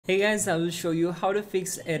Hey guys, I will show you how to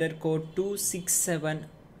fix error code 267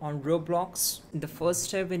 on Roblox. In the first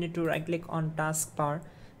step, we need to right click on taskbar,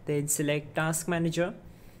 then select task manager,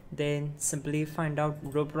 then simply find out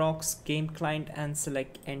Roblox game client and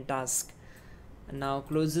select end task. And now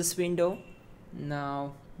close this window.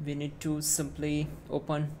 Now we need to simply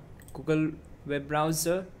open Google web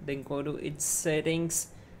browser, then go to its settings,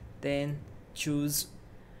 then choose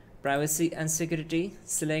privacy and security,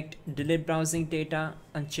 select delete browsing data,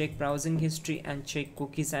 uncheck browsing history and check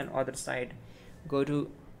cookies and other side. Go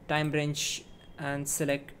to time range and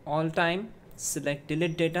select all time, select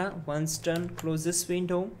delete data. Once done, close this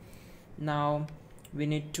window. Now we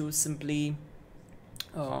need to simply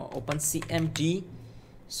open CMD,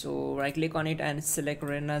 so right click on it and select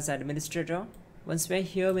run as administrator. Once we're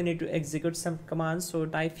here, we need to execute some commands, so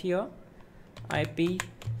type here IP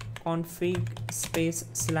config space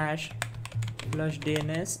 / flush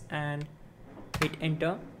DNS and hit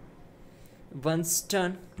enter. Once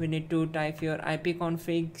done, we need to type here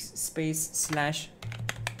ipconfig space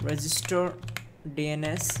 / register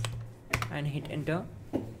DNS and hit enter.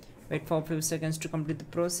 Wait for a few seconds to complete the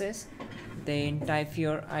process. Then type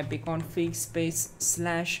here ipconfig space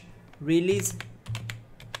 / release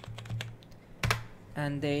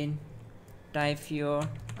and then type here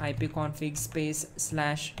ipconfig space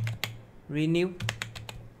 / renew.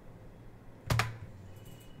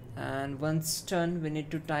 And once done, we need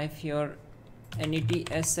to type here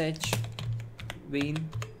netsh win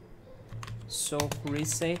soak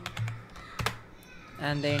reset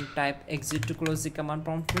and then type exit to close the command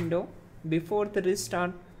prompt window. Before the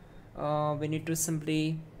restart, we need to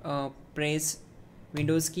simply press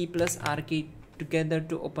Windows key plus R key together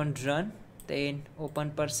to open run, then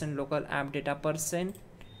open local app data %,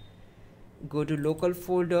 go to local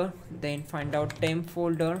folder, then find out temp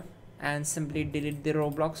folder and simply delete the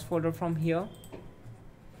Roblox folder from here.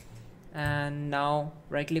 And now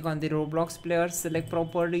right click on the Roblox player, select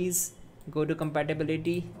properties, go to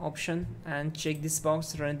compatibility option and check this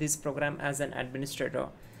box, run this program as an administrator,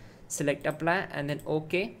 select apply and then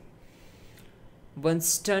OK.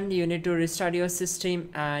 Once done, you need to restart your system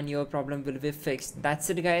and your problem will be fixed. That's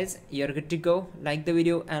it guys, you're good to go. Like the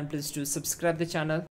video and please do subscribe the channel.